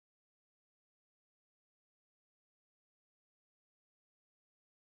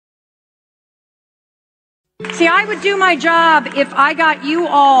See, I would do my job if I got you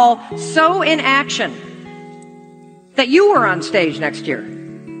all so in action that you were on stage next year.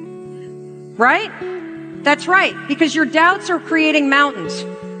 Right? That's right, because your doubts are creating mountains.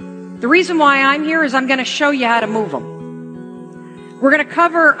 The reason why I'm here is I'm going to show you how to move them. We're going to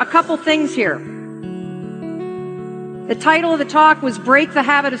cover a couple things here. The title of the talk was Break the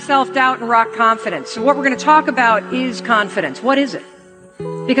Habit of Self-Doubt and Rock Confidence. So what we're going to talk about is confidence. What is it?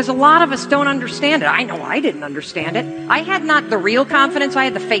 Because a lot of us don't understand it. I know I didn't understand it. I had not the real confidence, I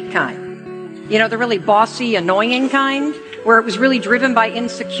had the fake kind. You know, the really bossy, annoying kind, where it was really driven by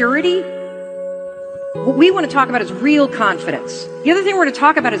insecurity. What we want to talk about is real confidence. The other thing we're going to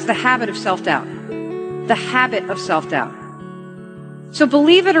talk about is the habit of self-doubt. The habit of self-doubt. So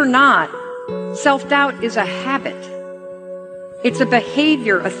believe it or not, self-doubt is a habit. It's a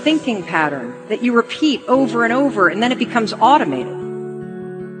behavior, a thinking pattern that you repeat over and over, and then it becomes automated.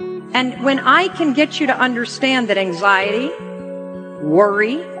 And when I can get you to understand that anxiety,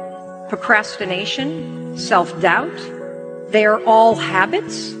 worry, procrastination, self-doubt, they are all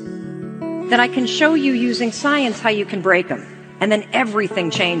habits, then I can show you using science how you can break them. And then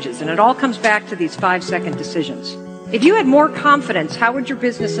everything changes. And it all comes back to these 5-second decisions. If you had more confidence, how would your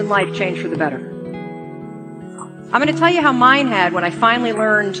business and life change for the better? I'm going to tell you how mine had when I finally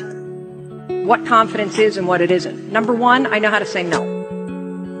learned what confidence is and what it isn't. Number one, I know how to say no.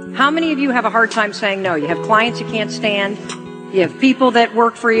 How many of you have a hard time saying no? You have clients you can't stand. You have people that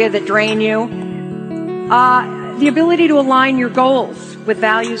work for you that drain you. The ability to align your goals with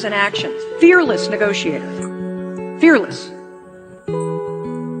values and actions. Fearless negotiator. Fearless.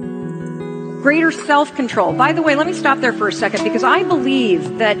 Greater self-control. By the way, let me stop there for a second because I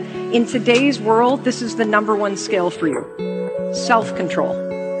believe that in today's world, this is the number one skill for you. Self-control.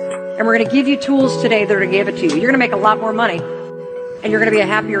 And we're going to give you tools today that are going to give it to you. You're going to make a lot more money and you're going to be a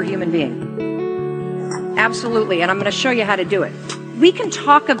happier human being. Absolutely. And I'm going to show you how to do it. We can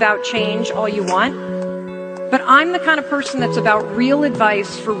talk about change all you want, but I'm the kind of person that's about real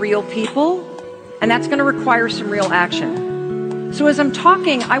advice for real people, and that's going to require some real action. So as I'm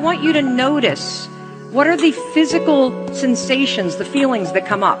talking, I want you to notice what are the physical sensations, the feelings that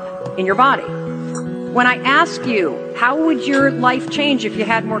come up in your body. When I ask you, how would your life change if you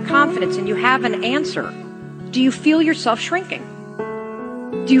had more confidence, and you have an answer, do you feel yourself shrinking?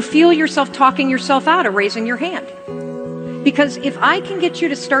 Do you feel yourself talking yourself out of raising your hand? Because if I can get you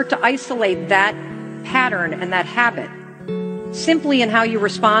to start to isolate that pattern and that habit simply in how you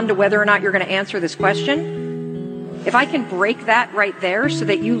respond to whether or not you're going to answer this question, if I can break that right there so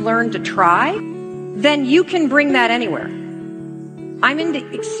that you learn to try, then you can bring that anywhere. I'm into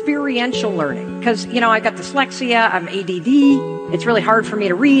experiential learning because, you know, I got dyslexia, I'm ADD, it's really hard for me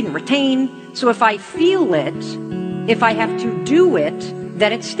to read and retain. So if I feel it, if I have to do it,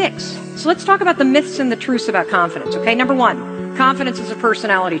 then it sticks. So let's talk about the myths and the truths about confidence, okay? Number one, confidence is a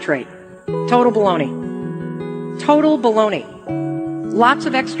personality trait. Total baloney. Total baloney. Lots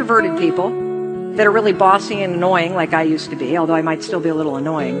of extroverted people that are really bossy and annoying like I used to be, although I might still be a little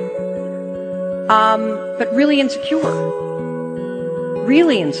annoying, but really insecure.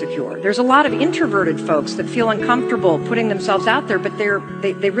 Really insecure. There's a lot of introverted folks that feel uncomfortable putting themselves out there, but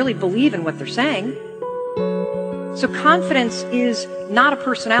they really believe in what they're saying. So confidence is not a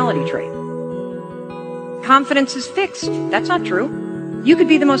personality trait. Confidence is fixed. That's not true. You could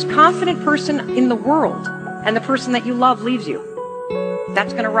be the most confident person in the world, and the person that you love leaves you.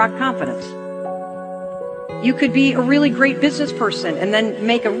 That's going to rock confidence. You could be a really great business person and then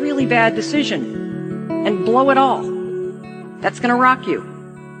make a really bad decision and blow it all. That's going to rock you.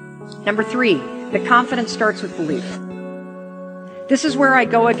 Number three, the confidence starts with belief. This is where I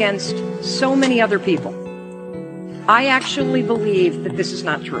go against so many other people. I actually believe that this is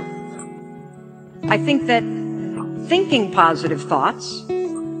not true. I think that thinking positive thoughts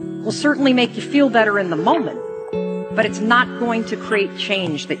will certainly make you feel better in the moment, but it's not going to create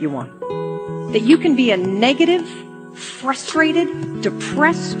change that you want. That you can be a negative, frustrated,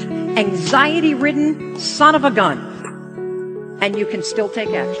 depressed, anxiety-ridden son of a gun, and you can still take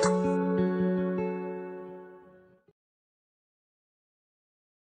action.